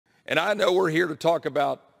And I know we're here to talk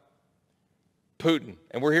about Putin,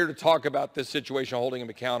 and we're here to talk about this situation, holding him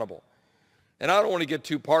accountable. And I don't want to get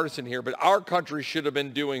too partisan here, but our country should have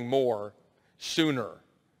been doing more sooner.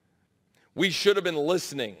 We should have been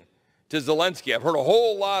listening to Zelensky. I've heard a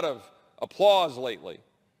whole lot of applause lately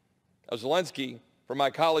of Zelensky from my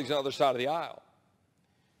colleagues on the other side of the aisle.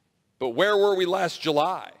 But where were we last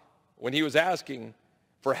July when he was asking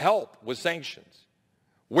for help with sanctions?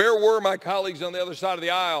 Where were my colleagues on the other side of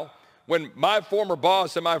the aisle when my former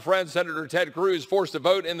boss and my friend, Senator Ted Cruz, forced a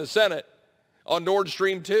vote in the Senate on Nord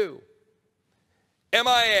Stream 2?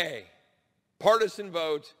 MIA, partisan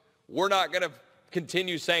vote. We're not going to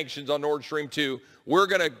continue sanctions on Nord Stream 2. We're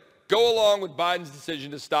going to go along with Biden's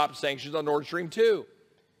decision to stop sanctions on Nord Stream 2.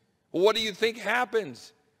 Well, what do you think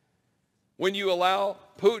happens when you allow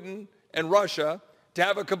Putin and Russia to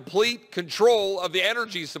have a complete control of the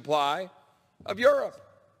energy supply of Europe?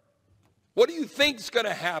 What do you think is going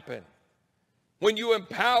to happen when you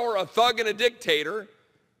empower a thug and a dictator?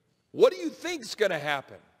 What do you think is going to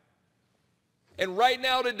happen? And right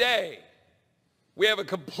now today, we have a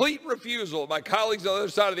complete refusal of my colleagues on the other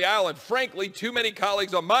side of the aisle, and frankly, too many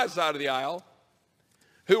colleagues on my side of the aisle,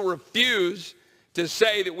 who refuse to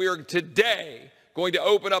say that we are today going to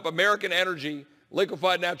open up American energy,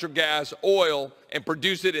 liquefied natural gas, oil, and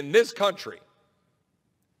produce it in this country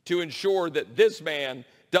to ensure that this man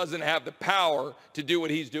doesn't have the power to do what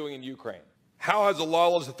he's doing in Ukraine. How has a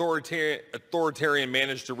lawless authoritarian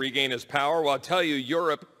managed to regain his power? Well, I'll tell you,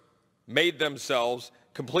 Europe made themselves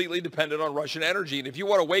completely dependent on Russian energy. And if you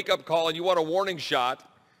want a wake-up call and you want a warning shot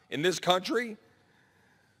in this country,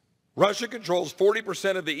 Russia controls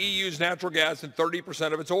 40% of the EU's natural gas and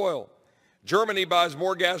 30% of its oil. Germany buys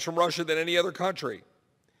more gas from Russia than any other country.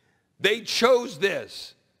 They chose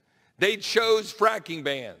this. They chose fracking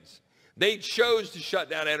bans. They chose to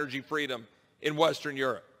shut down energy freedom in Western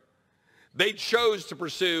Europe. They chose to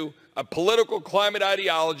pursue a political climate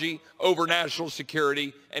ideology over national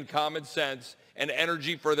security and common sense and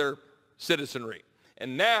energy for their citizenry.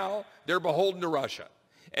 And now they're beholden to Russia.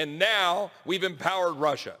 And now we've empowered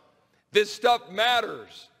Russia. This stuff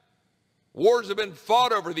matters. Wars have been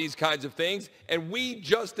fought over these kinds of things, and we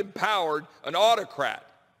just empowered an autocrat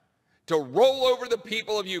to roll over the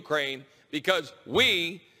people of Ukraine because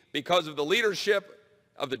of the leadership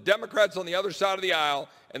of the Democrats on the other side of the aisle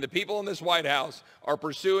and the people in this White House, are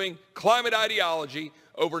pursuing climate ideology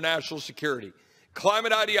over national security,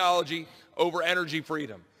 climate ideology over energy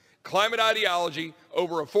freedom, climate ideology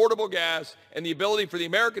over affordable gas and the ability for the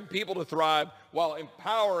American people to thrive while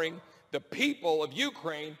empowering the people of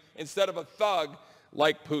Ukraine instead of a thug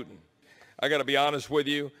like Putin. I got to be honest with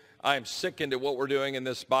you. I am sickened at what we're doing in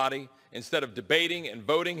this body. Instead of debating and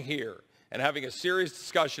voting here and having a serious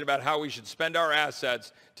discussion about how we should spend our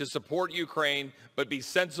assets to support Ukraine, but be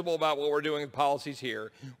sensible about what we're doing with policies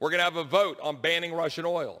here, we're going to have a vote on banning Russian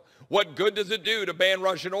oil. What good does it do to ban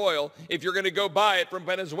Russian oil if you're going to go buy it from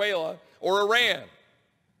Venezuela or Iran?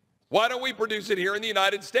 Why don't we produce it here in the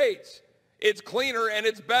United States? It's cleaner and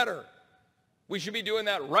it's better. We should be doing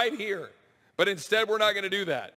that right here. But instead, we're not going to do that.